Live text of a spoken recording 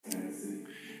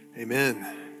Amen.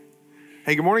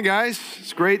 Hey, good morning, guys.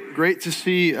 It's great to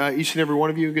see each and every one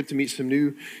of you. Get to meet some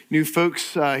new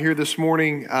folks here this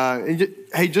morning.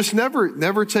 Hey, just never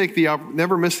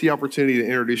miss the opportunity to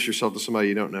introduce yourself to somebody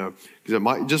you don't know, because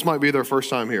it might be their first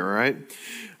time here. All right.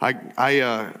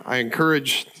 I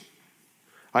encourage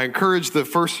the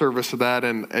first service of that,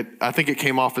 and I think it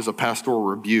came off as a pastoral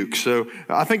rebuke. So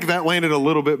I think that landed a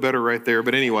little bit better right there.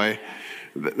 But anyway,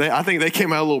 I think they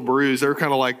came out a little bruised. They were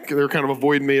kind of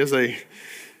avoiding me as they.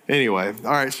 Anyway,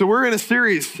 all right. So we're in a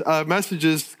series of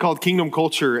messages called Kingdom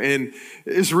Culture, and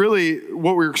it's really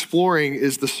what we're exploring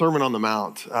is the Sermon on the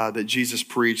Mount that Jesus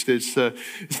preached. It's the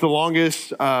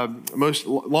longest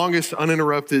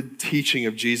uninterrupted teaching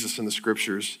of Jesus in the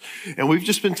Scriptures, and we've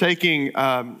just been taking it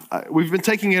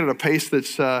at a pace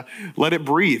that's let it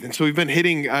breathe. And so we've been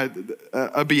hitting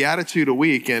a beatitude a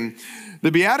week, and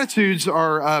the beatitudes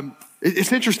are.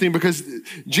 It's interesting because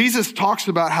Jesus talks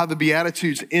about how the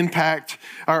Beatitudes impact,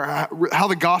 or how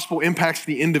the gospel impacts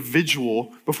the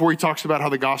individual before he talks about how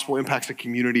the gospel impacts a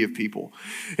community of people.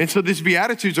 And so these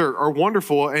Beatitudes are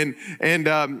wonderful. And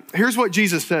here's what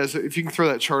Jesus says. If you can throw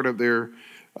that chart up there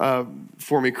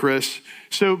for me, Chris.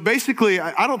 So basically,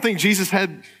 I don't think Jesus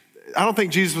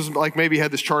was like maybe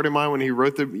had this chart in mind when he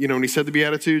wrote when he said the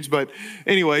Beatitudes. But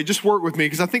anyway, just work with me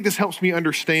because I think this helps me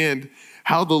understand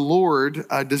how the Lord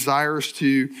desires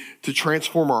to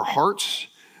transform our hearts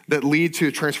that lead to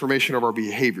a transformation of our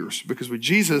behaviors. Because with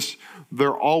Jesus,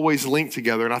 they're always linked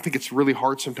together. And I think it's really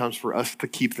hard sometimes for us to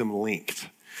keep them linked,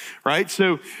 right?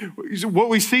 So what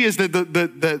we see is that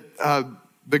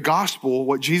the gospel,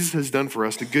 what Jesus has done for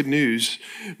us, the good news,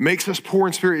 makes us poor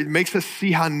in spirit. It makes us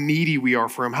see how needy we are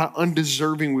for him, how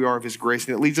undeserving we are of his grace.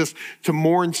 And it leads us to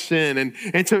mourn sin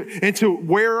and to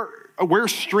wear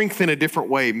strength in a different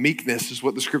way. Meekness is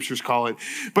what the scriptures call it.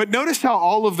 But notice how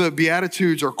all of the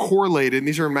Beatitudes are correlated, and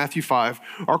these are in Matthew 5,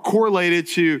 are correlated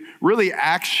to really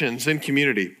actions in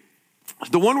community.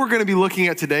 The one we're going to be looking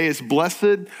at today is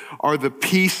blessed are the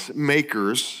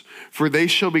peacemakers, for they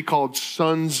shall be called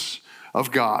sons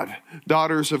of God,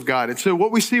 daughters of God. And so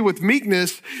what we see with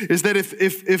meekness is that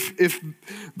if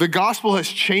the gospel has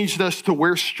changed us to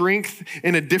wear strength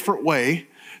in a different way,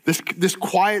 this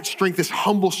quiet strength, this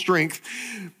humble strength,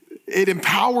 it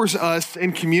empowers us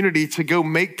in community to go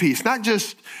make peace. Not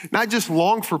just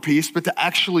long for peace, but to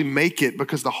actually make it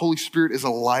because the Holy Spirit is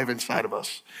alive inside of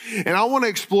us. And I want to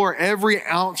explore every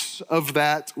ounce of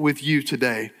that with you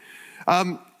today.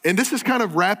 And this is kind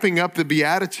of wrapping up the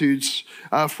Beatitudes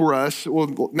for us.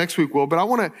 Well, next week will, but I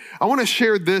want to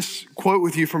share this quote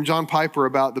with you from John Piper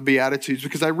about the Beatitudes,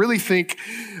 because I really think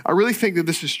that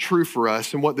this is true for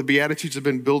us and what the Beatitudes have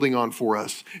been building on for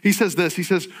us. He says this, he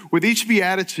says, with each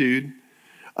Beatitude,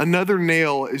 another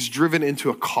nail is driven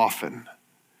into a coffin.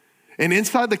 And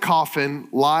inside the coffin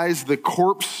lies the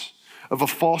corpse of a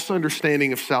false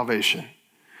understanding of salvation.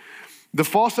 The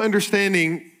false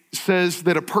understanding says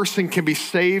that a person can be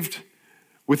saved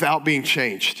without being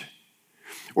changed,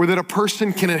 or that a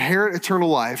person can inherit eternal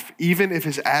life even if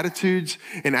his attitudes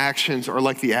and actions are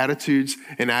like the attitudes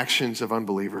and actions of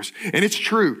unbelievers. And it's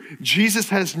true. Jesus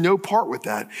has no part with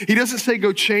that. He doesn't say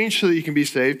go change so that you can be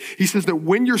saved. He says that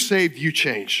when you're saved, you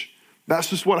change. That's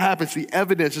just what happens. The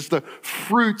evidence is the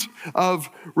fruit of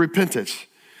repentance.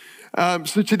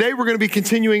 So today we're going to be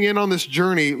continuing in on this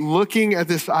journey, looking at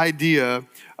this idea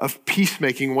of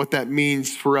peacemaking, what that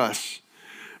means for us.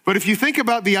 But if you think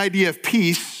about the idea of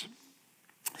peace,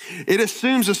 it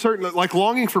assumes like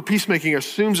longing for peacemaking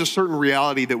assumes a certain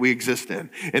reality that we exist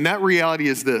in. And that reality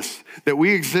is this, that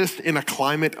we exist in a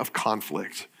climate of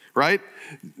conflict, right?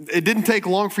 It didn't take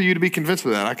long for you to be convinced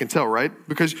of that, I can tell, right?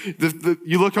 Because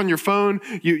you looked on your phone,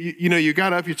 you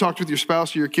got up, you talked with your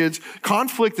spouse or your kids.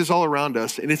 Conflict is all around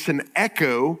us, and it's an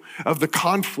echo of the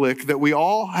conflict that we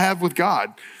all have with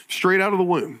God straight out of the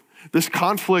womb. This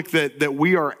conflict that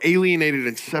we are alienated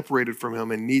and separated from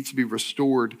him and needs to be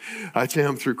restored to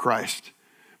him through Christ.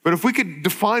 But if we could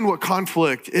define what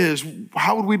conflict is,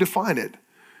 how would we define it?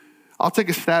 I'll take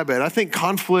a stab at it. I think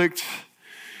conflict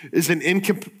is an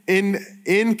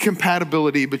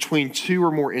incompatibility between two or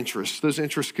more interests. Those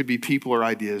interests could be people or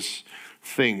ideas,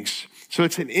 things. So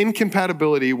it's an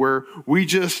incompatibility where we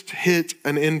just hit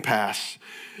an impasse.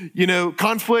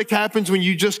 Conflict happens when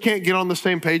you just can't get on the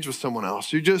same page with someone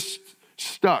else. You're just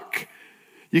stuck.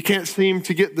 You can't seem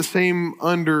to get the same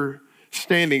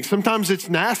understanding. Sometimes it's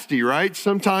nasty, right?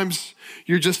 Sometimes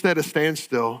you're just at a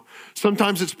standstill.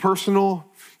 Sometimes it's personal.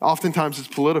 Oftentimes it's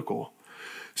political.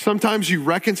 Sometimes you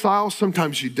reconcile,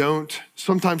 sometimes you don't.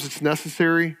 Sometimes it's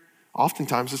necessary,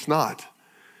 oftentimes it's not.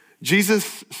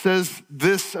 Jesus says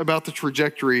this about the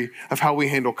trajectory of how we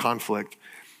handle conflict.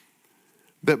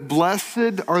 that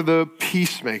blessed are the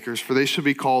peacemakers, for they shall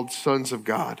be called sons of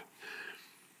God.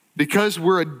 Because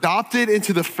we're adopted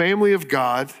into the family of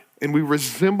God and we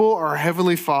resemble our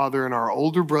Heavenly Father and our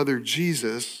older brother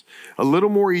Jesus a little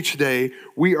more each day,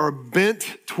 we are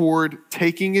bent toward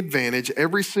taking advantage,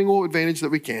 every single advantage that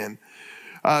we can,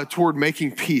 toward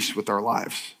making peace with our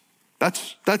lives.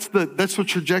 That's the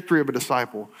trajectory of a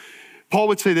disciple. Paul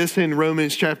would say this in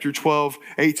Romans chapter 12,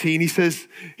 18. He says,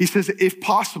 if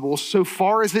possible, so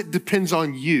far as it depends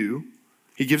on you,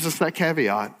 he gives us that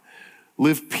caveat,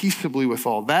 live peaceably with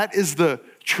all. That is the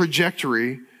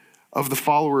trajectory of the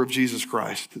follower of Jesus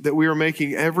Christ, that we are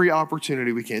making every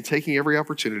opportunity we can, taking every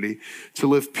opportunity to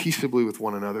live peaceably with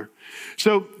one another.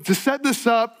 So to set this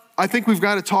up, I think we've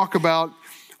got to talk about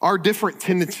our different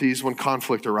tendencies when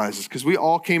conflict arises, because we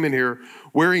all came in here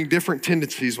wearing different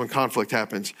tendencies when conflict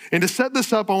happens. And to set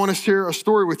this up, I want to share a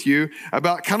story with you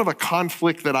about kind of a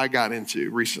conflict that I got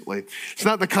into recently. It's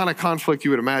not the kind of conflict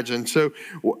you would imagine. So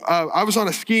I was on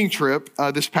a skiing trip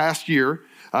this past year,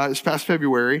 this past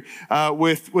February,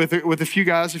 with a few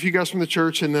guys from the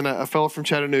church, and then a fellow from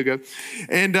Chattanooga,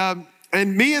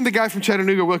 and me and the guy from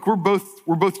Chattanooga,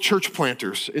 we're both church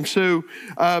planters, and so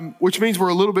which means we're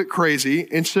a little bit crazy.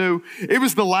 And so it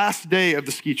was the last day of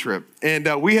the ski trip,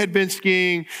 and we had been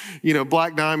skiing,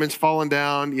 black diamonds, falling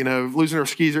down, losing our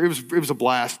skis. It was a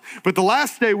blast. But the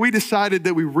last day, we decided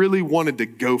that we really wanted to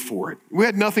go for it. We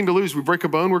had nothing to lose. We break a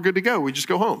bone, we're good to go. We just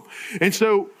go home, and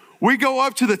so we go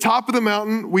up to the top of the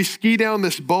mountain, we ski down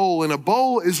this bowl, and a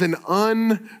bowl is an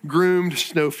ungroomed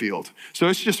snowfield. So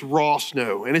it's just raw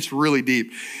snow, and it's really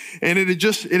deep. And it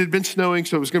had been snowing,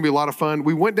 so it was gonna be a lot of fun.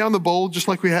 We went down the bowl just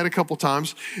like we had a couple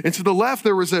times. And to the left,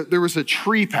 there was a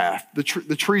tree path. The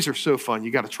trees are so fun,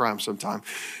 you gotta try them sometime.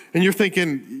 And you're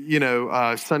thinking,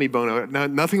 Sonny Bono. No,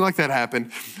 nothing like that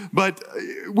happened. But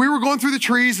we were going through the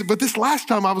trees, but this last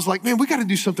time I was like, man, we gotta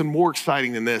do something more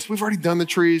exciting than this. We've already done the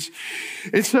trees.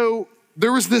 And so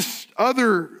there was this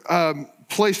other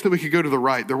place that we could go to the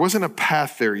right. There wasn't a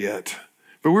path there yet,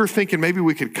 but we were thinking maybe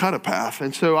we could cut a path.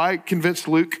 And so I convinced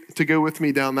Luke to go with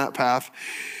me down that path.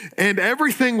 And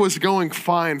everything was going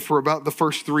fine for about the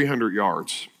first 300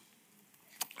 yards.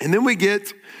 And then we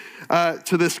get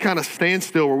to this kind of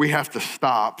standstill where we have to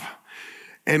stop.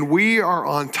 And we are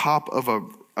on top of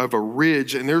a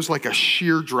ridge, and there's like a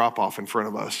sheer drop off in front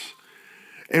of us.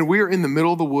 And we are in the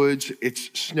middle of the woods. It's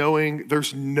snowing.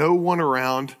 There's no one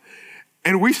around.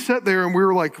 And we sat there and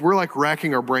we're like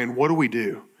racking our brain. What do we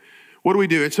do? What do we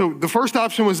do? And so the first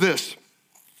option was this.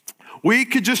 We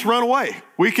could just run away.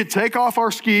 We could take off our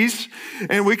skis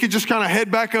and we could just kind of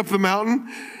head back up the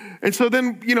mountain. And so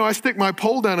then, I stick my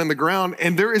pole down in the ground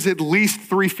and there is at least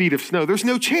 3 feet of snow. There's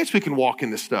no chance we can walk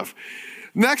in this stuff.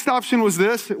 Next option was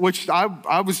this, which I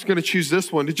was going to choose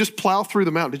this one, to just plow through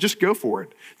the mountain, to just go for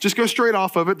it. Just go straight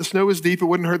off of it. The snow was deep. It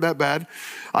wouldn't hurt that bad.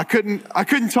 I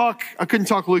couldn't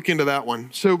talk Luke into that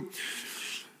one. So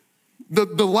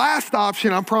the last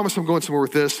option, I promise I'm going somewhere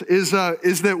with this, is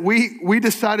that we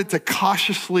decided to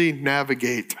cautiously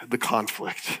navigate the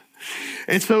conflict.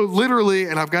 And so literally,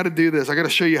 and I've got to do this, I got to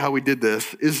show you how we did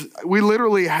this, is we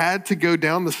literally had to go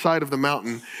down the side of the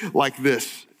mountain like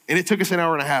this. And it took us an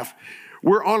hour and a half.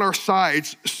 We're on our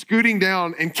sides, scooting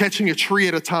down and catching a tree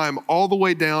at a time all the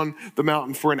way down the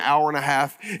mountain for an hour and a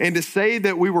half. And to say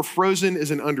that we were frozen is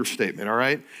an understatement, all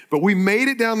right? But we made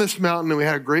it down this mountain and we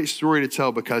had a great story to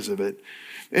tell because of it.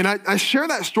 And I share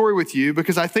that story with you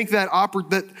because I think that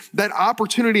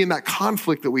opportunity and that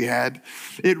conflict that we had,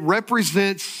 it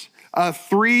represents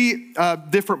 3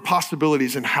 different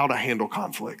possibilities in how to handle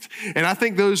conflict. And I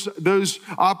think those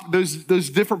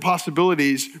different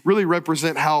possibilities really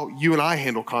represent how you and I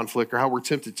handle conflict or how we're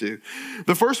tempted to.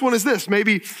 The first one is this.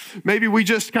 Maybe we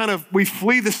just we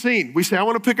flee the scene. We say, I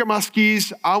want to pick up my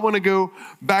skis. I want to go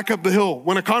back up the hill.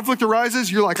 When a conflict arises,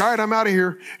 you're like, all right, I'm out of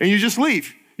here. And you just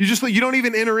leave. You don't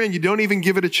even enter in. You don't even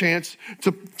give it a chance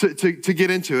to get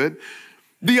into it.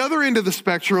 The other end of the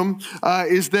spectrum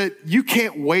is that you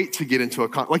can't wait to get into a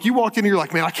conflict. Like you walk in here, you're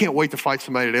like, man, I can't wait to fight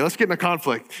somebody today. Let's get in a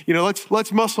conflict.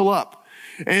 Let's muscle up.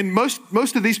 And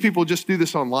most of these people just do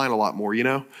this online a lot more,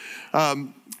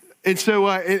 And so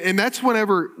that's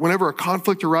whenever a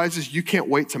conflict arises, you can't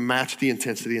wait to match the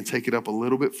intensity and take it up a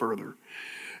little bit further.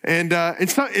 And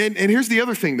here's the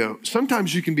other thing though.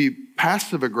 Sometimes you can be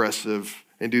passive aggressive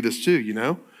and do this too,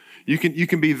 You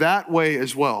can be that way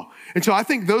as well. And so I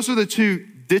think those are the 2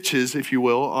 ditches, if you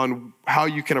will, on how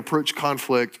you can approach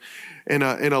conflict in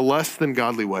a less than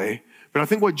godly way. But I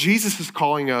think what Jesus is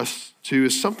calling us to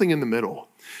is something in the middle.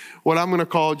 What I'm going to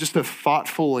call just a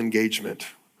thoughtful engagement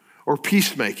or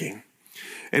peacemaking.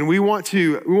 And we want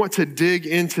to dig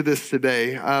into this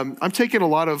today. I'm taking a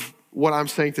lot of what I'm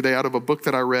saying today out of a book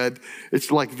that I read.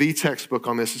 It's like the textbook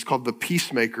on this. It's called The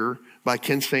Peacemaker by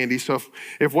Ken Sande. So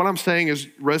if what I'm saying is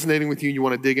resonating with you and you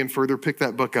want to dig in further, pick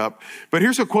that book up. But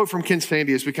here's a quote from Ken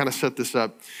Sande as we kind of set this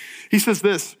up. He says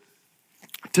this: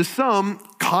 "To some,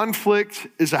 conflict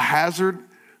is a hazard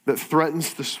that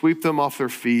threatens to sweep them off their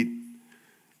feet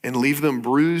and leave them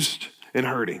bruised and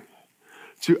hurting.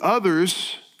 To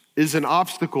others is an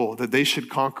obstacle that they should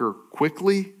conquer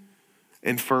quickly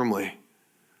and firmly.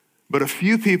 But a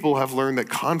few people have learned that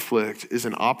conflict is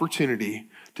an opportunity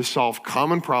to solve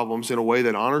common problems in a way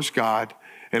that honors God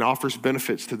and offers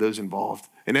benefits to those involved.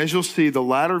 And as you'll see, the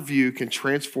latter view can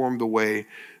transform the way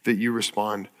that you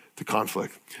respond to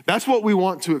conflict." That's what we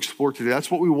want to explore today. That's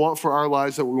what we want for our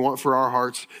lives, that we want for our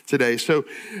hearts today. So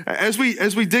as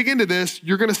we dig into this,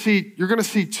 you're gonna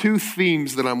see two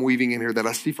themes that I'm weaving in here that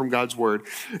I see from God's word.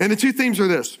 And the two themes are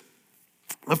this.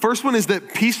 The first one is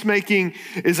that peacemaking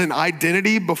is an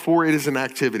identity before it is an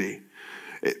activity.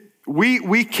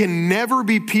 We can never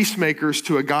be peacemakers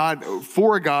for a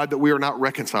God that we are not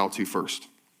reconciled to first.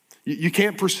 You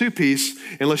can't pursue peace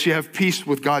unless you have peace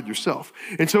with God yourself.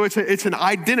 And so it's an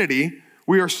identity.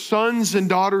 We are sons and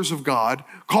daughters of God,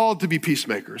 called to be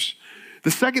peacemakers.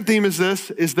 The second theme is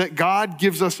that God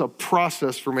gives us a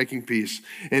process for making peace.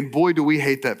 And boy, do we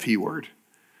hate that P word.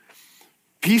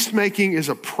 Peacemaking is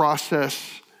a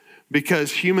process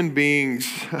because human beings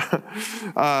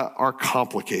are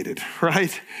complicated,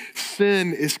 right?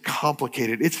 Sin is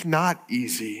complicated. It's not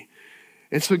easy.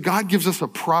 And so God gives us a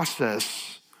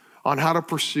process on how to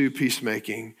pursue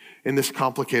peacemaking in this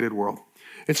complicated world.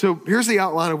 And so here's the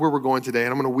outline of where we're going today,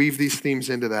 and I'm gonna weave these themes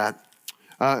into that.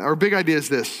 Our big idea is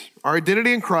this: our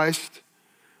identity in Christ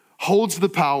holds the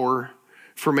power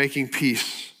for making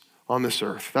peace on this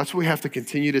earth. That's what we have to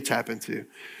continue to tap into.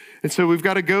 And so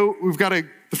the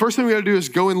first thing we gotta do is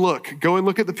go and look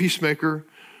at the peacemaker,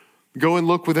 go and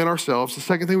look within ourselves. The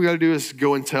second thing we gotta do is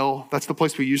go and tell. That's the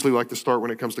place we usually like to start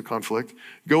when it comes to conflict.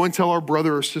 Go and tell our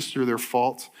brother or sister their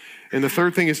fault. And the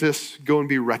third thing is this: go and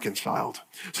be reconciled.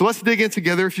 So let's dig in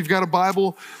together. If you've got a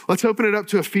Bible, let's open it up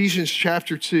to Ephesians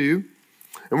chapter 2.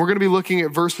 And we're gonna be looking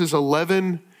at verses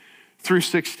 11 through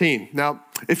 16. Now,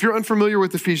 if you're unfamiliar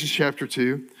with Ephesians chapter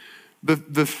 2,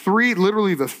 the three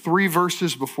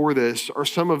verses before this are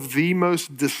some of the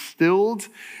most distilled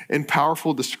and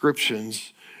powerful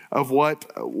descriptions of what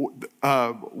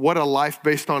a life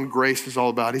based on grace is all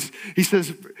about. He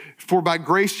says, "For by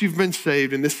grace you've been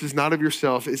saved, and this is not of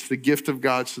yourself, it's the gift of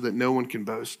God so that no one can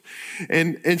boast."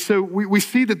 And so we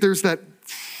see that there's that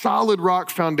solid rock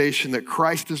foundation that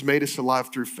Christ has made us alive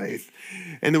through faith.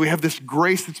 And then we have this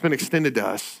grace that's been extended to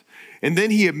us. And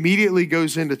then he immediately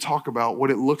goes in to talk about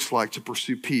what it looks like to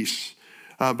pursue peace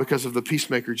because of the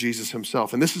peacemaker, Jesus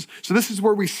himself. And this is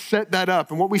where we set that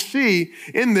up. And what we see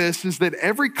in this is that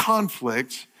every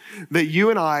conflict that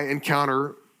you and I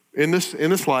encounter in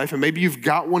this life, and maybe you've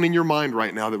got one in your mind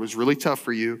right now that was really tough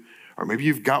for you, or maybe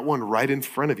you've got one right in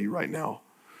front of you right now.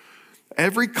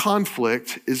 Every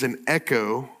conflict is an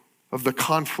echo of the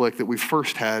conflict that we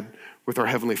first had with our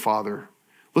Heavenly Father.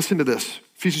 Listen to this,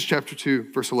 Ephesians chapter 2,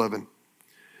 verse 11.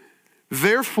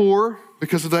 "Therefore,"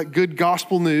 because of that good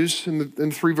gospel news in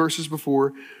the three verses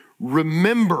before,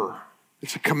 "remember,"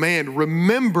 it's a command,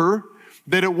 "remember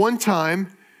that at one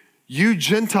time you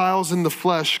Gentiles in the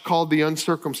flesh called the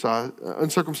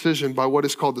uncircumcision by what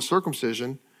is called the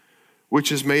circumcision,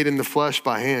 which is made in the flesh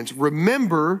by hands.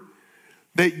 Remember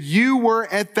that you were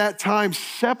at that time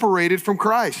separated from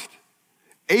Christ,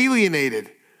 alienated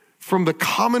from the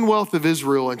commonwealth of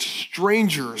Israel and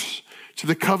strangers to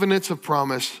the covenants of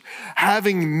promise,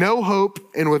 having no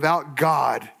hope and without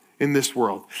God in this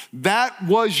world." That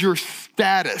was your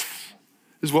status,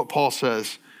 is what Paul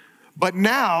says. But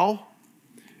now,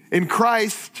 in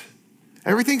Christ,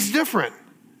 everything's different.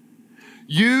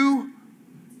 You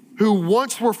who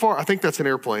once were far, I think that's an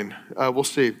airplane, we'll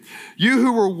see. You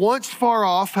who were once far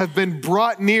off have been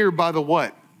brought near by the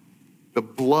what? The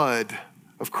blood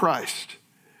of Christ.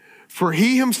 For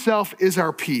he himself is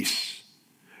our peace,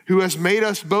 who has made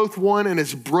us both one and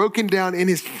has broken down in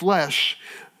his flesh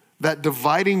that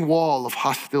dividing wall of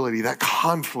hostility, that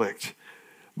conflict,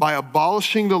 by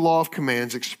abolishing the law of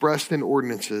commands expressed in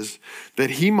ordinances, that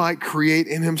he might create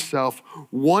in himself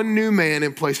one new man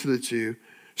in place of the two,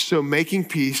 so making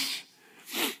peace,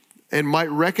 and might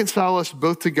reconcile us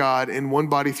both to God in one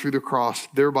body through the cross,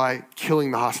 thereby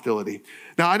killing the hostility.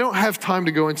 Now, I don't have time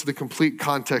to go into the complete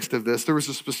context of this. There was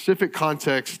a specific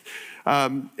context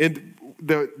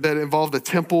that involved the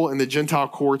temple and the Gentile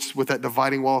courts with that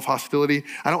dividing wall of hostility.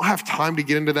 I don't have time to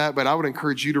get into that, but I would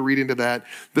encourage you to read into that.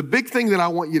 The big thing that I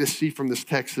want you to see from this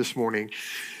text this morning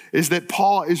is that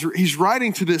Paul he's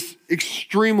writing to this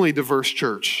extremely diverse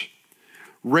church,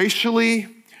 racially,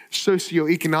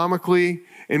 socioeconomically,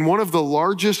 in one of the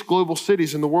largest global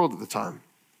cities in the world at the time.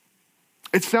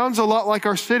 It sounds a lot like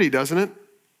our city, doesn't it?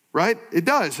 Right? It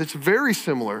does. It's very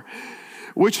similar,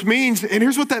 which means, and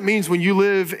here's what that means when you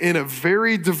live in a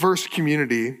very diverse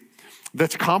community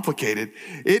that's complicated.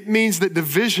 It means that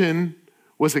division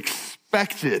was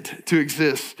expected to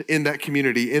exist in that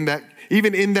community,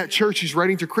 even in that church. He's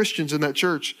writing to Christians in that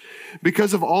church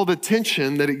because of all the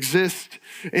tension that exists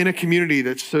in a community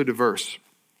that's so diverse.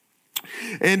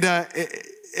 And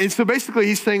so basically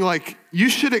he's saying, like, you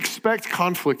should expect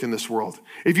conflict in this world.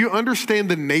 If you understand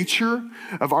the nature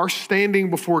of our standing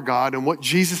before God and what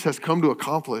Jesus has come to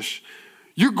accomplish,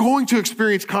 you're going to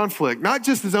experience conflict, not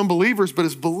just as unbelievers, but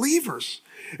as believers.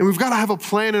 And we've got to have a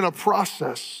plan and a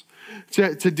process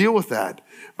to deal with that.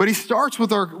 But he starts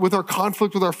with our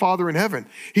conflict with our Father in heaven.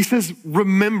 He says,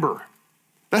 remember.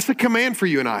 That's the command for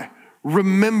you and I.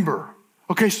 Remember.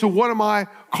 Okay, so what am I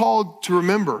called to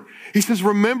remember? He says,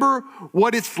 remember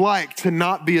what it's like to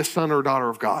not be a son or a daughter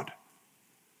of God.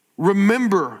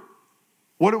 Remember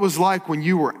what it was like when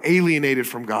you were alienated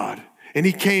from God and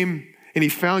he came and he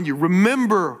found you.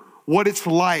 Remember what it's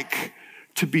like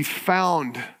to be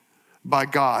found by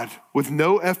God with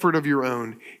no effort of your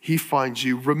own. He finds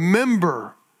you.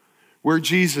 Remember where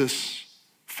Jesus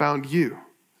found you.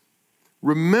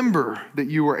 Remember that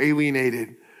you were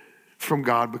alienated from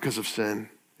God because of sin,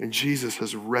 and Jesus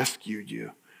has rescued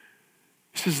you.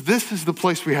 He says this is the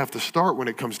place we have to start when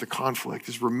it comes to conflict,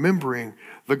 is remembering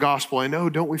the gospel. I know,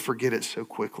 don't we forget it so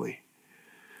quickly.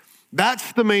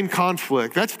 That's the main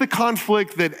conflict. That's the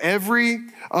conflict that every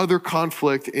other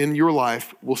conflict in your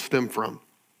life will stem from.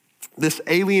 This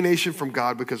alienation from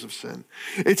God because of sin.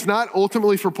 It's not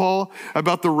ultimately for Paul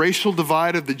about the racial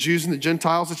divide of the Jews and the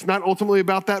Gentiles. It's not ultimately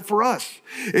about that for us.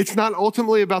 It's not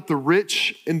ultimately about the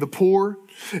rich and the poor.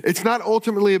 It's not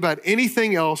ultimately about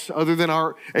anything else other than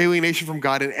our alienation from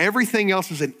God, and everything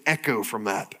else is an echo from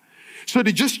that. So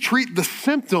to just treat the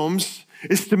symptoms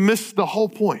is to miss the whole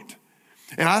point.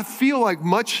 And I feel like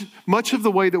much of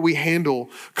the way that we handle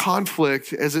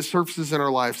conflict as it surfaces in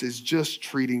our lives is just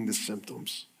treating the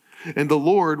symptoms. And the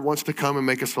Lord wants to come and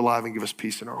make us alive and give us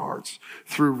peace in our hearts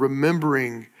through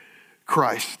remembering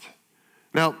Christ.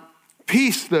 Now,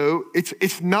 peace, though,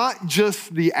 it's not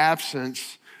just the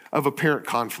absence of apparent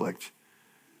conflict.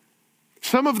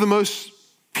 Some of the most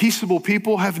peaceable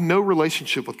people have no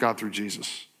relationship with God through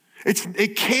Jesus.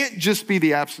 It can't just be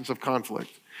the absence of conflict.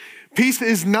 Peace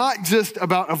is not just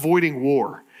about avoiding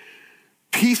war.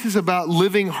 Peace is about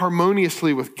living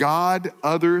harmoniously with God,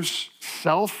 others,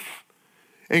 self,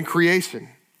 and creation.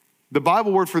 The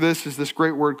Bible word for this is this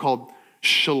great word called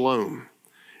shalom.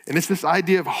 And it's this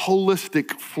idea of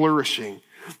holistic flourishing,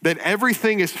 that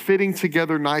everything is fitting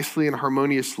together nicely and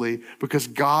harmoniously because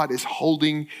God is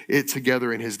holding it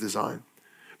together in his design.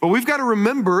 But we've got to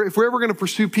remember, if we're ever going to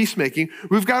pursue peacemaking,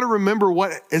 we've got to remember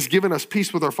what has given us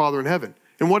peace with our Father in heaven.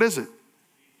 And what is it?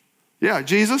 Yeah,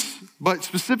 Jesus, but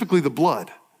specifically the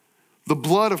blood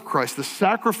of Christ, the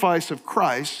sacrifice of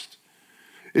Christ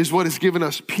is what has given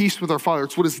us peace with our Father.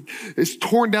 It's what is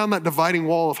torn down that dividing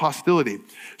wall of hostility.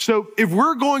 So if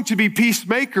we're going to be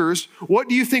peacemakers, what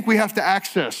do you think we have to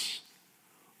access?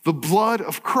 The blood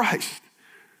of Christ.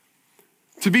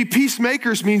 To be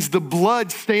peacemakers means the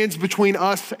blood stands between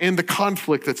us and the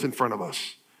conflict that's in front of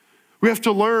us. We have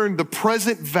to learn the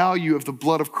present value of the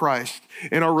blood of Christ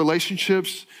in our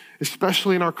relationships,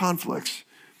 especially in our conflicts.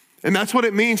 And that's what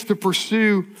it means to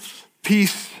pursue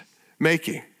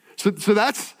peacemaking. So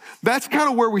that's kind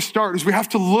of where we start, is we have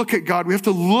to look at God. We have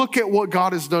to look at what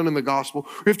God has done in the gospel.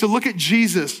 We have to look at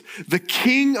Jesus, the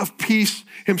King of peace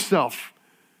himself.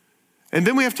 And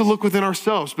then we have to look within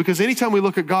ourselves, because anytime we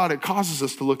look at God, it causes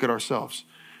us to look at ourselves.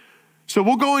 So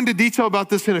we'll go into detail about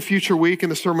this in a future week in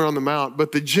the Sermon on the Mount,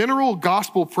 but the general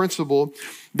gospel principle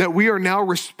that we are now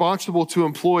responsible to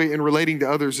employ in relating to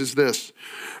others is this.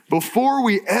 Before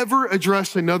we ever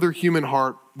address another human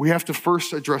heart, we have to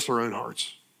first address our own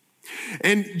hearts.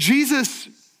 And Jesus,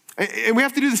 and we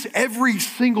have to do this every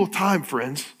single time,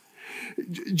 friends.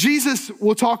 Jesus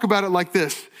will talk about it like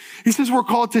this. He says we're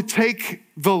called to take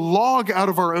the log out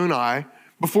of our own eye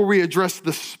before we address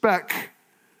the speck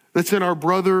that's in our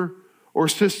brother or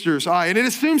sister's eye. And it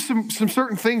assumes some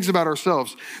certain things about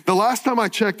ourselves. The last time I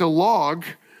checked, a log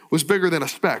was bigger than a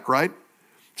speck, right?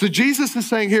 So Jesus is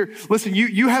saying here, listen,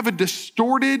 you have a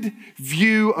distorted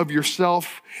view of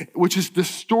yourself, which is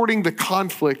distorting the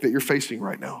conflict that you're facing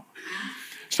right now.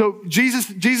 So Jesus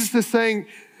is saying,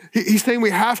 he's saying we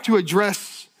have to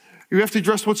address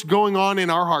what's going on in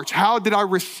our hearts. How did I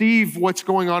receive what's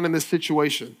going on in this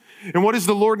situation? And what is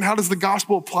the Lord and how does the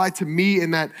gospel apply to me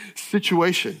in that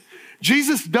situation?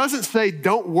 Jesus doesn't say,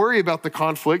 don't worry about the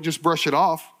conflict, just brush it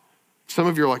off. Some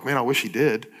of you are like, man, I wish he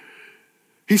did.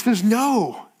 He says,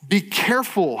 no, be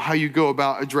careful how you go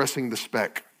about addressing the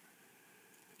speck.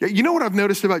 You know what I've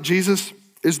noticed about Jesus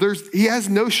is he has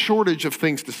no shortage of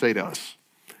things to say to us.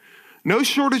 No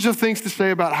shortage of things to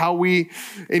say about how we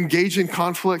engage in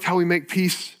conflict, how we make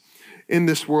peace in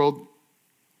this world.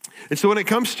 And so when it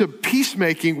comes to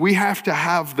peacemaking, we have to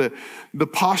have the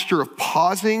posture of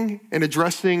pausing and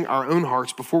addressing our own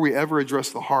hearts before we ever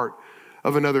address the heart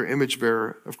of another image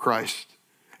bearer of Christ.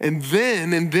 And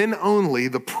then only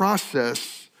the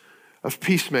process of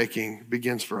peacemaking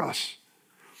begins for us.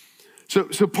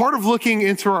 So part of looking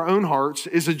into our own hearts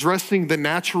is addressing the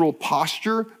natural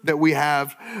posture that we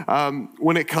have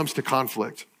when it comes to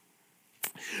conflict.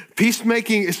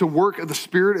 Peacemaking is a work of the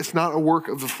Spirit. It's not a work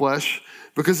of the flesh,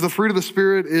 because the fruit of the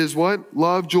Spirit is what?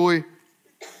 Love, joy,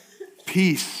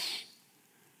 peace.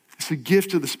 It's a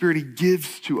gift of the Spirit he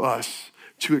gives to us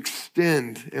to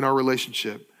extend in our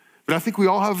relationship. But I think we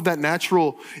all have that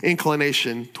natural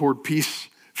inclination toward peace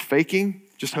faking,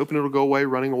 just hoping it'll go away,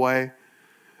 running away,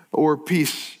 or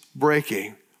peace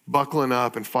breaking, buckling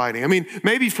up and fighting. I mean,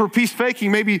 maybe for peace faking,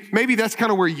 maybe that's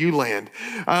kind of where you land.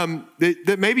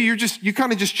 That maybe you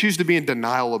kind of just choose to be in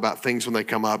denial about things when they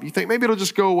come up. You think maybe it'll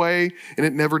just go away, and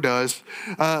it never does.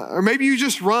 Or maybe you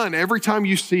just run every time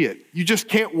you see it. You just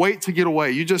can't wait to get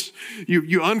away. You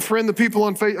unfriend the people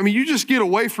on Facebook. I mean, you just get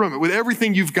away from it with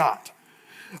everything you've got.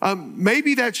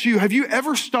 Maybe that's you. Have you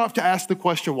ever stopped to ask the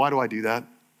question, why do I do that?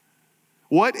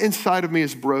 What inside of me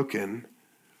is broken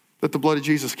that the blood of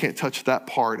Jesus can't touch that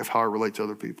part of how I relate to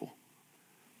other people?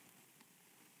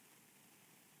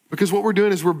 Because what we're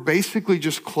doing is we're basically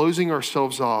just closing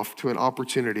ourselves off to an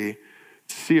opportunity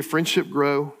to see a friendship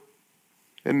grow.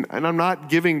 And I'm not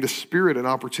giving the Spirit an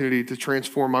opportunity to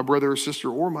transform my brother or sister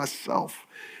or myself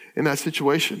in that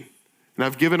situation. And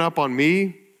I've given up on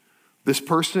me, this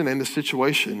person, and the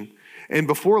situation. And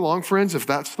before long, friends, if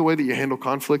that's the way that you handle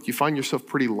conflict, you find yourself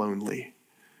pretty lonely.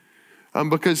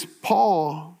 Because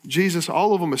Paul, Jesus,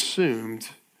 all of them assumed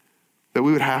that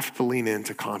we would have to lean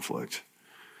into conflict.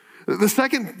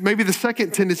 Maybe the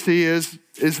second tendency is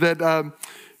that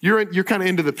you're kind of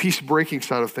into the peace breaking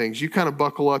side of things. You kind of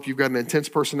buckle up. You've got an intense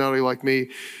personality like me.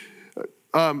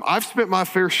 I've spent my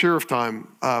fair share of time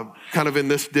kind of in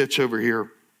this ditch over here.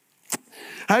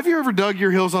 Have you ever dug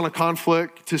your heels on a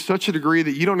conflict to such a degree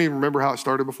that you don't even remember how it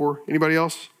started before? Anybody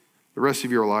else? The rest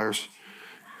of you are liars.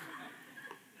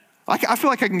 I feel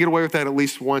like I can get away with that at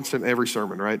least once in every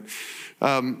sermon, right?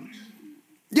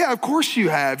 Yeah, of course you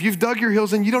have. You've dug your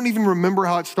heels in. You don't even remember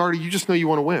how it started. You just know you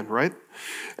want to win, right?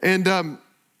 And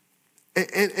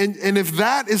if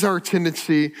that is our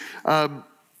tendency,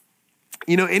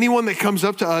 anyone that comes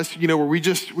up to us, where we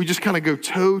just kind of go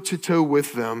toe to toe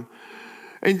with them.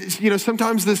 And,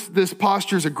 sometimes this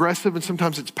posture is aggressive and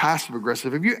sometimes it's passive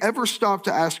aggressive. Have you ever stopped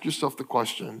to ask yourself the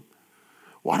question,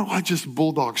 why do I just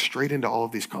bulldog straight into all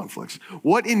of these conflicts?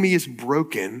 What in me is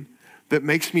broken that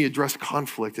makes me address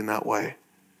conflict in that way?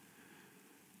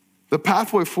 The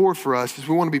pathway forward for us is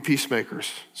we want to be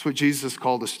peacemakers. That's what Jesus has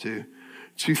called us to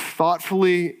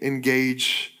thoughtfully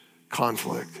engage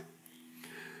conflict.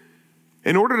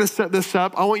 In order to set this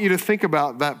up, I want you to think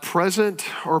about that present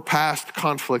or past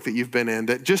conflict that you've been in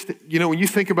that just, when you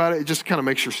think about it, it just kind of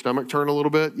makes your stomach turn a little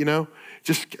bit,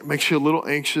 just makes you a little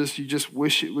anxious. You just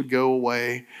wish it would go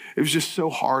away. It was just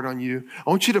so hard on you. I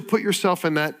want you to put yourself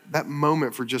in that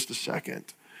moment for just a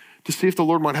second to see if the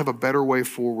Lord might have a better way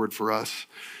forward for us.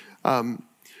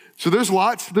 So there's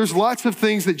lots of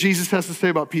things that Jesus has to say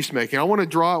about peacemaking. I want to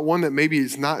draw out one that maybe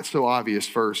is not so obvious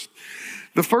first.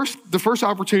 The first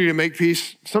opportunity to make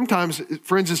peace, sometimes,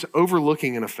 friends, is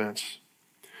overlooking an offense.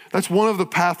 That's one of the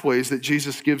pathways that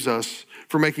Jesus gives us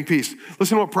for making peace.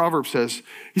 Listen to what Proverbs says.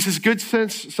 He says, good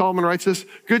sense, Solomon writes this,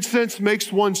 good sense makes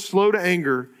one slow to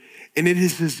anger, and it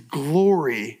is his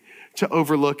glory to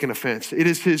overlook an offense. It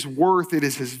is his worth, it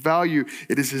is his value,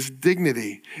 it is his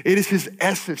dignity, it is his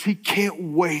essence. He can't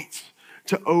wait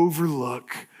to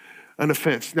overlook an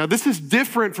offense. Now, this is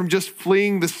different from just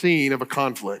fleeing the scene of a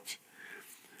conflict.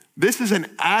 This is an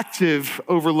active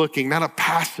overlooking, not a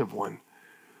passive one.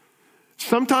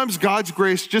 Sometimes God's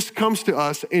grace just comes to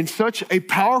us in such a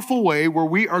powerful way where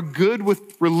we are good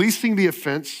with releasing the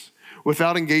offense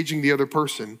without engaging the other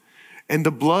person. And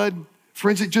the blood,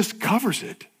 friends, it just covers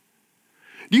it.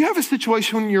 Do you have a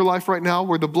situation in your life right now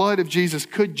where the blood of Jesus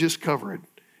could just cover it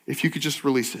if you could just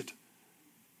release it?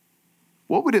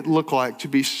 What would it look like to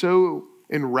be so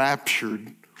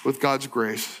enraptured with God's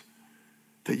grace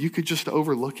that you could just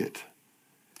overlook it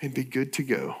and be good to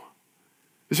go?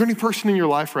 Is there any person in your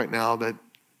life right now that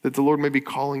the Lord may be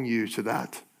calling you to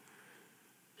that?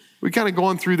 We kind of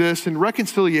gone through this, and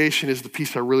reconciliation is the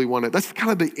piece I really wanted. That's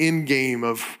kind of the end game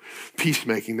of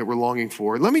peacemaking that we're longing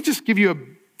for. Let me just give you a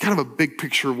kind of a big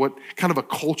picture of what kind of a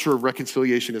culture of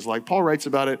reconciliation is like. Paul writes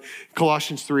about it,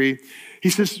 Colossians 3.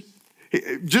 He says,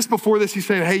 just before this, he's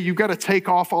saying, hey, you've got to take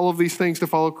off all of these things to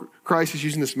follow Christ. He's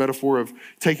using this metaphor of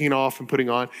taking off and putting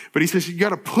on. But he says, you got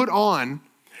to put on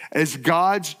as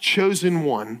God's chosen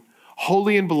one,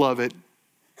 holy and beloved.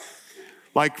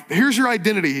 Like, here's your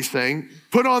identity, he's saying.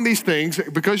 Put on these things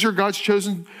because you're God's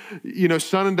chosen,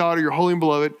 son and daughter, you're holy and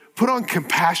beloved. Put on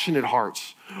compassionate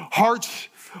hearts.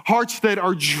 Hearts that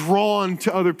are drawn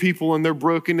to other people and their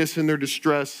brokenness and their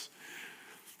distress.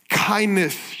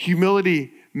 Kindness,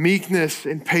 humility, meekness,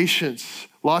 and patience.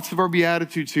 Lots of our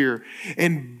Beatitudes here.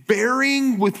 And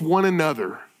bearing with one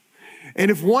another. And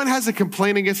if one has a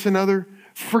complaint against another,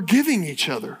 forgiving each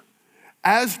other.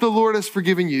 As the Lord has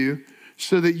forgiven you,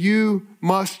 so that you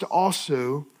must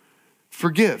also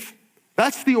forgive.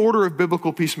 That's the order of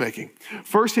biblical peacemaking.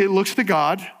 First, it looks to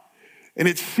God, and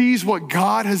it sees what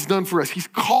God has done for us. He's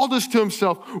called us to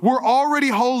himself. We're already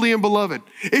holy and beloved.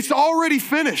 It's already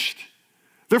finished.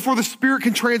 Therefore, the Spirit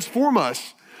can transform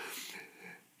us.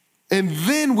 And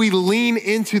then we lean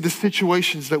into the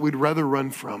situations that we'd rather run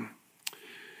from.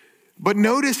 But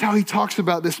notice how he talks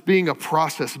about this being a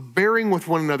process, bearing with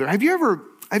one another. Have you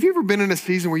ever been in a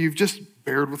season where you've just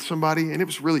bared with somebody and it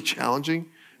was really challenging?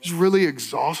 It was really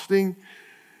exhausting.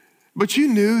 But you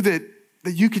knew that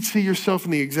you could see yourself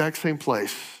in the exact same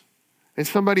place. And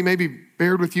somebody maybe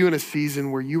bared with you in a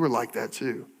season where you were like that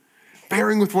too.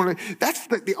 Bearing with one another. That's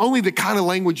only the kind of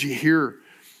language you hear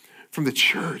from the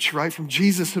church, right? From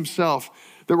Jesus himself,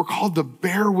 that we're called to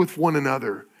bear with one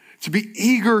another, to be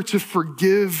eager to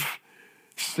forgive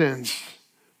sins.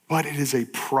 But it is a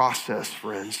process,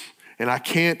 friends. And I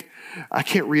can't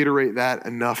reiterate that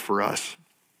enough for us.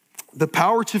 The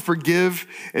power to forgive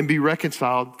and be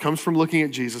reconciled comes from looking at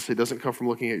Jesus. It doesn't come from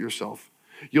looking at yourself.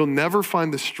 You'll never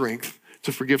find the strength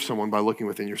to forgive someone by looking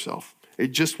within yourself. It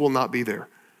just will not be there.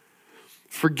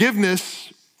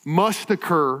 Forgiveness must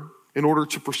occur in order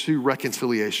to pursue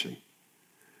reconciliation.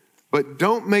 But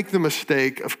don't make the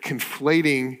mistake of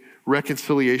conflating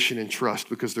reconciliation and trust,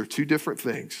 because they're two different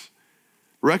things.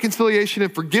 Reconciliation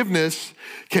and forgiveness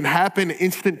can happen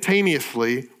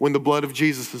instantaneously when the blood of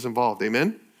Jesus is involved.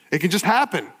 Amen? It can just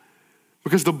happen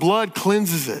because the blood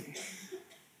cleanses it.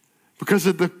 Because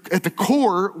at the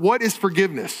core, what is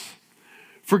forgiveness?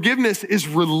 Forgiveness is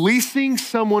releasing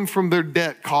someone from their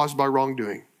debt caused by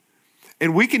wrongdoing.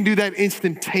 And we can do that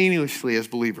instantaneously as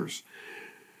believers.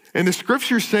 And the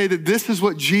scriptures say that this is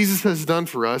what Jesus has done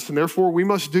for us, and therefore we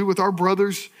must do with our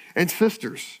brothers and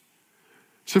sisters.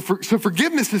 So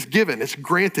forgiveness is given, it's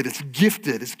granted, it's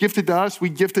gifted. It's gifted to us, we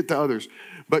gift it to others.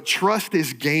 But trust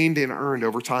is gained and earned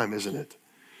over time, isn't it?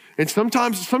 And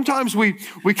sometimes we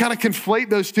kind of conflate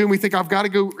those two and we think, I've got to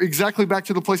go exactly back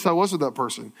to the place I was with that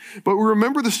person. But we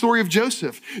remember the story of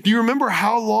Joseph. Do you remember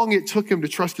how long it took him to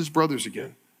trust his brothers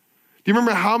again? Do you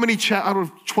remember how many out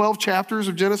of 12 chapters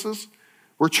of Genesis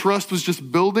where trust was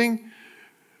just building?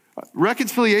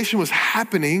 Reconciliation was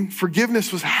happening,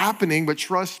 forgiveness was happening, but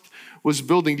trust was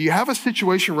building. Do you have a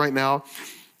situation right now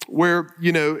where,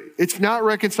 it's not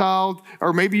reconciled,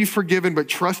 or maybe you've forgiven, but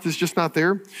trust is just not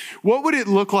there? What would it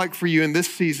look like for you in this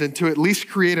season to at least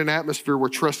create an atmosphere where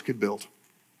trust could build?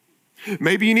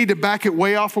 Maybe you need to back it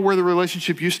way off of where the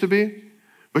relationship used to be,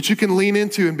 but you can lean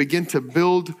into and begin to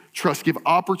build trust, give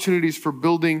opportunities for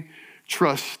building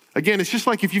trust. Again, it's just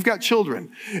like if you've got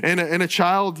children and a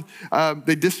child,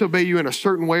 they disobey you in a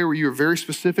certain way where you're very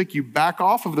specific, you back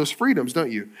off of those freedoms,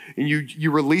 don't you? And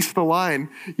you release the line,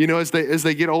 as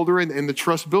they get older and the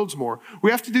trust builds more.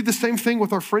 We have to do the same thing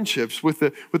with our friendships, with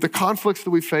the conflicts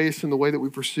that we face and the way that we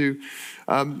pursue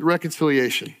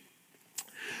reconciliation.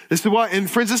 This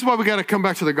is why we got to come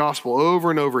back to the gospel over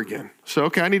and over again. So,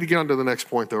 okay, I need to get on to the next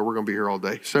point though. We're going to be here all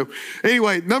day. So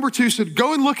anyway, number 2, so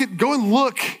go and look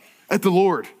at the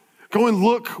Lord. Go and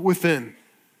look within.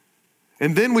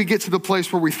 And then we get to the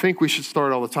place where we think we should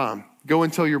start all the time. Go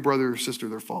and tell your brother or sister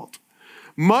their fault.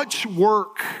 Much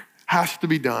work has to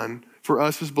be done for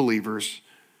us as believers,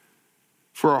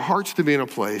 for our hearts to be in a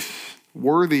place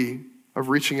worthy of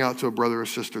reaching out to a brother or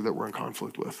sister that we're in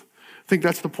conflict with. I think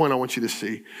that's the point I want you to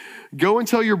see. Go and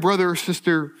tell your brother or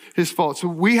sister his fault. So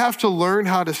we have to learn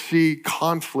how to see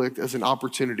conflict as an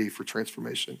opportunity for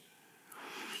transformation.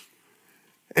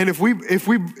 And if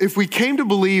we came to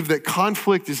believe that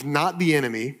conflict is not the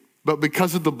enemy, but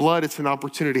because of the blood, it's an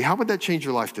opportunity, how would that change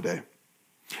your life today?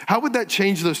 How would that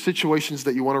change those situations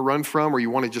that you want to run from or you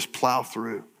want to just plow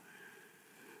through?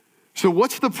 So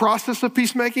what's the process of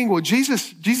peacemaking? Well,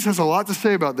 Jesus has a lot to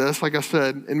say about this. Like I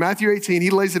said, in Matthew 18, he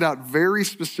lays it out very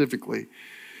specifically.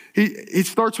 He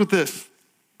starts with this,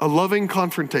 a loving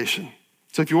confrontation.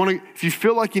 So if you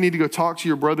feel like you need to go talk to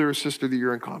your brother or sister that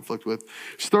you're in conflict with,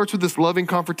 starts with this loving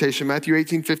confrontation. Matthew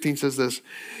 18:15 says this,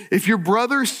 if your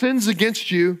brother sins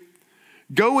against you,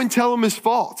 go and tell him his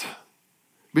fault.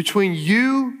 Between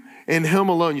you and him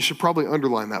alone, you should probably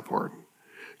underline that part.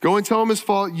 Go and tell him his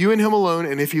fault, you and him alone,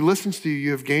 and if he listens to you,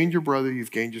 you have gained your brother,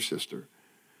 you've gained your sister.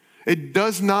 It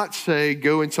does not say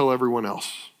go and tell everyone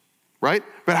else, right?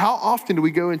 But how often do we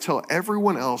go and tell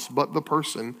everyone else but the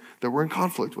person that we're in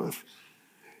conflict with?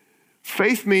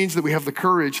 Faith means that we have the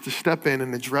courage to step in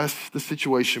and address the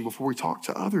situation before we talk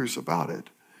to others about it.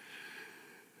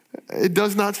 It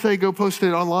does not say go post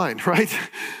it online, right?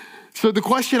 So the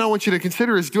question I want you to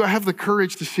consider is, do I have the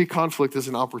courage to see conflict as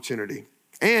an opportunity?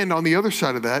 And on the other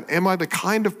side of that, am I the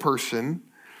kind of person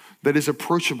that is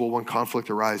approachable when conflict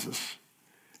arises?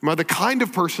 Am I the kind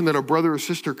of person that a brother or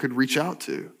sister could reach out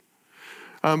to?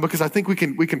 Because I think we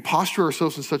can posture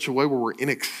ourselves in such a way where we're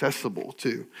inaccessible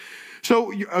too.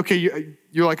 So,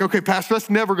 you're like, okay, Pastor, that's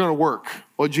never gonna work.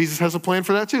 Well, Jesus has a plan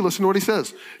for that too. Listen to what he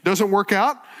says. Doesn't work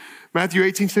out. Matthew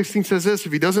 18:16 says this,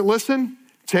 if he doesn't listen,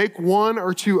 take one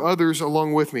or two others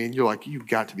along with me. And you're like, you've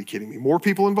got to be kidding me. More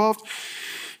people involved?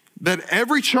 That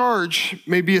every charge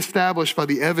may be established by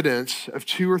the evidence of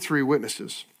 2 or 3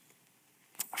 witnesses.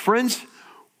 Friends,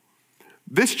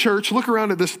 this church, look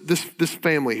around at this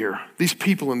family here, these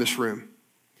people in this room.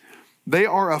 They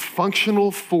are a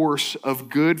functional force of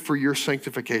good for your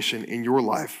sanctification in your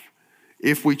life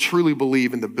if we truly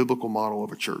believe in the biblical model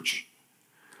of a church.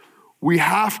 We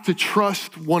have to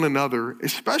trust one another,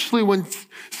 especially when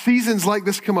seasons like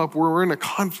this come up where we're in a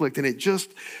conflict and it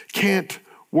just can't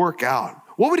work out.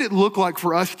 What would it look like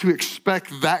for us to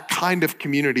expect that kind of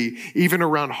community even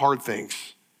around hard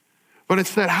things? But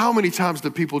instead, how many times do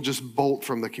people just bolt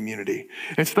from the community?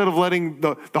 Instead of letting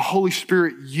the Holy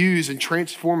Spirit use and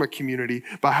transform a community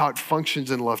by how it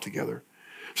functions in love together.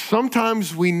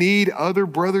 Sometimes we need other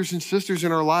brothers and sisters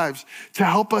in our lives to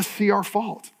help us see our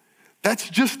fault. That's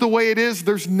just the way it is.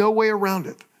 There's no way around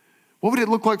it. What would it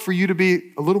look like for you to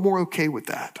be a little more okay with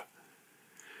that?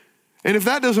 And if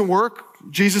that doesn't work,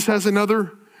 Jesus has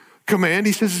another command.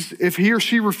 He says, if he or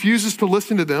she refuses to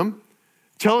listen to them,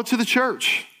 tell it to the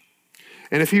church.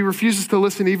 And if he refuses to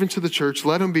listen even to the church,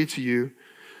 let him be to you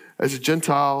as a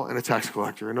Gentile and a tax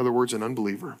collector. In other words, an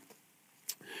unbeliever.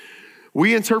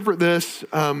 We interpret this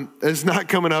as not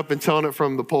coming up and telling it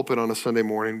from the pulpit on a Sunday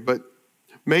morning, but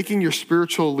making your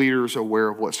spiritual leaders aware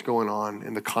of what's going on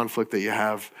in the conflict that you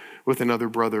have with another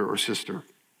brother or sister.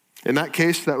 In that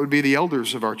case, that would be the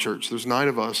elders of our church. There's 9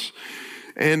 of us.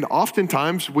 And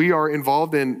oftentimes we are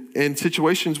involved in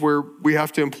situations where we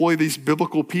have to employ these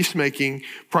biblical peacemaking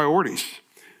priorities.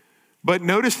 But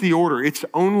notice the order. It's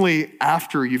only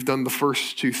after you've done the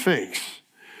first 2 things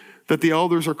that the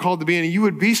elders are called to be in. And you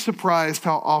would be surprised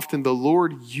how often the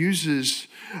Lord uses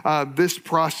this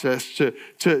process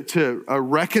to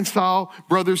reconcile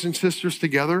brothers and sisters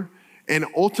together and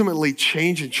ultimately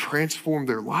change and transform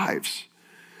their lives.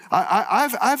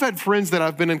 I've had friends that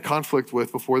I've been in conflict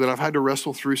with before that I've had to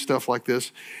wrestle through stuff like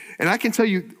this. And I can tell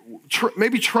you,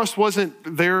 maybe trust wasn't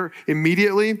there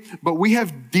immediately, but we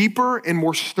have deeper and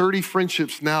more sturdy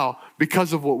friendships now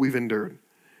because of what we've endured.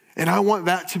 And I want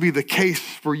that to be the case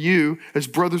for you as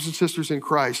brothers and sisters in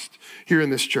Christ here in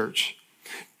this church.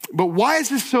 But why is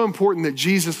this so important that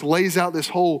Jesus lays out this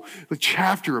whole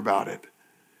chapter about it?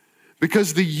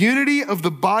 Because the unity of the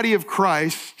body of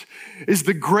Christ is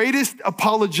the greatest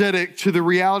apologetic to the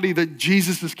reality that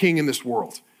Jesus is king in this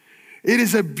world.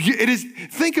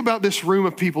 Think about this room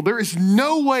of people. There is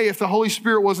no way, if the Holy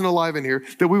Spirit wasn't alive in here,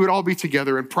 that we would all be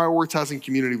together and prioritizing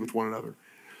community with one another.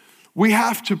 We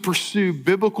have to pursue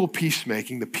biblical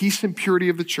peacemaking, the peace and purity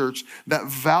of the church, that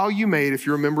value made, if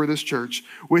you're a member of this church,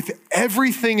 with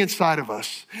everything inside of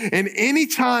us. And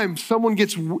anytime someone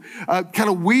gets kind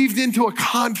of weaved into a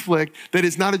conflict that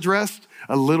is not addressed,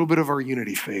 a little bit of our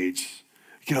unity fades.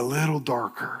 Get a little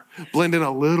darker, blend in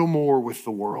a little more with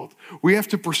the world. We have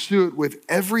to pursue it with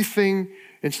everything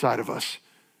inside of us.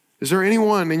 Is there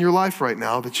anyone in your life right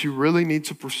now that you really need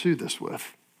to pursue this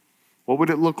with? What would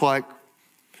it look like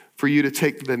for you to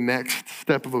take the next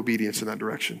step of obedience in that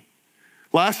direction?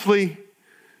 Lastly,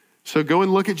 so go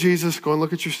and look at Jesus, go and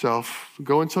look at yourself,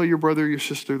 go and tell your brother or your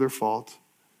sister their fault.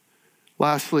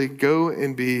 Lastly, go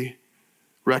and be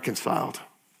reconciled.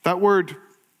 That word,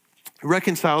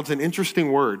 reconciled, is an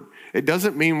interesting word. It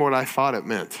doesn't mean what I thought it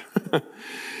meant.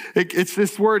 It's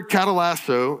this word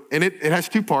katallasso, and it has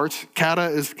 2 parts. Kata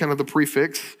is kind of the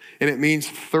prefix, and it means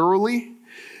thoroughly.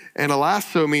 And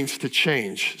alasso means to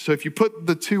change. So if you put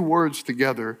the two words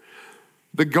together,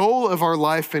 the goal of our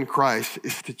life in Christ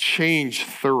is to change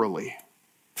thoroughly.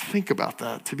 Think about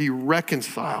that, to be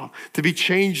reconciled, to be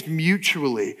changed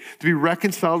mutually, to be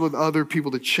reconciled with other people,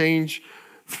 to change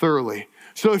thoroughly.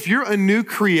 So if you're a new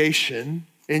creation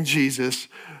in Jesus,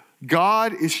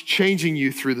 God is changing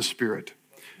you through the Spirit.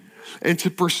 And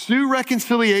to pursue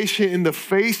reconciliation in the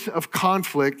face of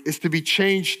conflict is to be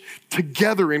changed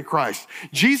together in Christ.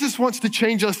 Jesus wants to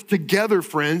change us together,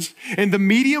 friends, and the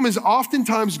medium is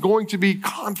oftentimes going to be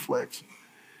conflict.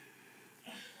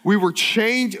 We were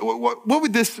changed. What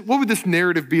would this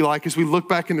narrative be like as we look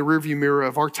back in the rearview mirror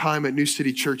of our time at New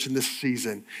City Church in this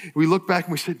season? We look back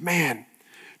and we said, man,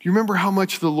 do you remember how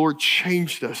much the Lord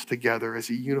changed us together as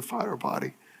he unified our body?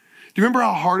 Do you remember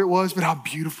how hard it was, but how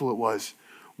beautiful it was?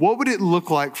 What would it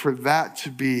look like for that to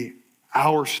be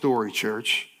our story,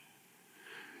 church?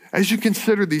 As you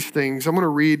consider these things, I'm going to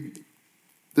read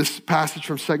this passage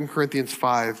from 2 Corinthians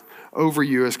 5 over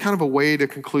you as kind of a way to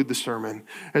conclude the sermon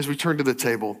as we turn to the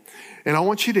table. And I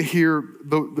want you to hear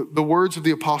the words of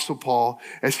the Apostle Paul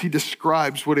as he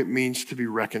describes what it means to be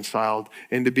reconciled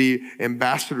and to be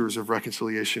ambassadors of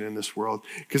reconciliation in this world,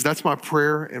 because that's my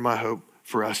prayer and my hope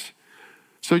for us.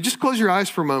 So just close your eyes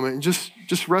for a moment and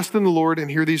just rest in the Lord and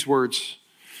hear these words.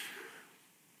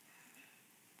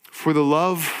 For the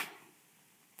love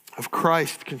of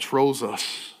Christ controls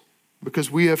us, because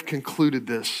we have concluded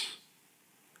this,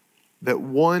 that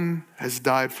one has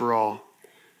died for all,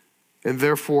 and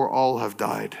therefore all have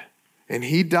died. And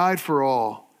he died for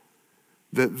all,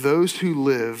 that those who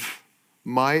live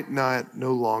might not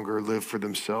no longer live for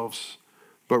themselves,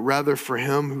 but rather for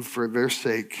him who for their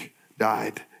sake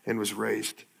died and was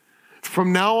raised.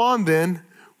 From now on then,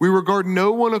 we regard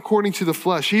no one according to the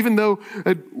flesh. Even though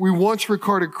we once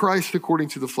regarded Christ according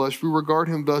to the flesh, we regard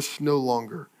him thus no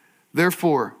longer.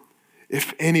 Therefore,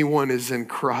 if anyone is in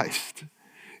Christ,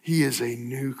 he is a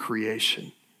new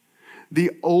creation.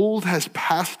 The old has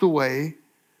passed away.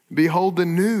 Behold, the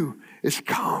new is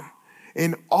come.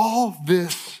 And all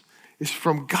this is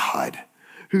from God,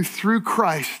 who through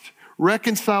Christ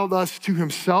reconciled us to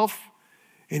himself,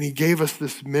 and he gave us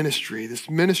this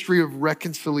ministry of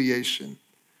reconciliation.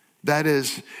 That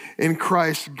is, in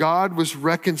Christ, God was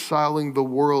reconciling the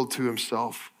world to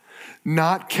himself,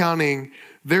 not counting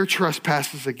their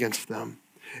trespasses against them,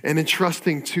 and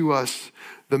entrusting to us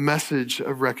the message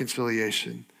of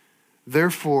reconciliation.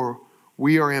 Therefore,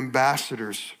 we are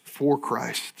ambassadors for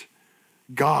Christ,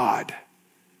 God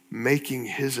making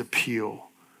his appeal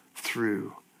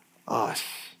through us.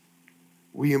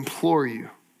 We implore you,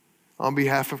 on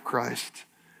behalf of Christ,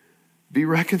 be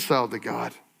reconciled to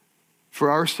God. For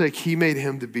our sake, he made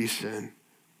him to be sin,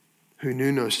 who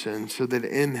knew no sin, so that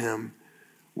in him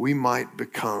we might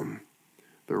become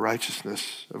the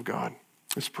righteousness of God.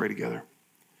 Let's pray together.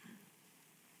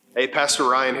 Hey, Pastor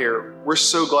Ryan here. We're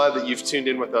so glad that you've tuned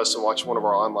in with us and watched one of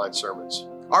our online sermons.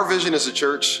 Our vision as a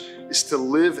church is to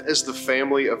live as the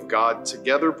family of God,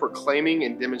 together proclaiming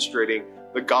and demonstrating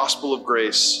the gospel of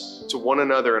grace to one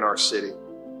another in our city.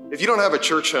 If you don't have a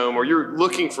church home or you're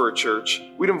looking for a church,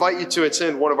 we'd invite you to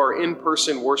attend one of our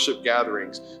in-person worship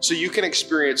gatherings so you can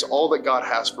experience all that God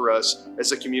has for us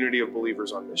as a community of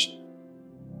believers on mission.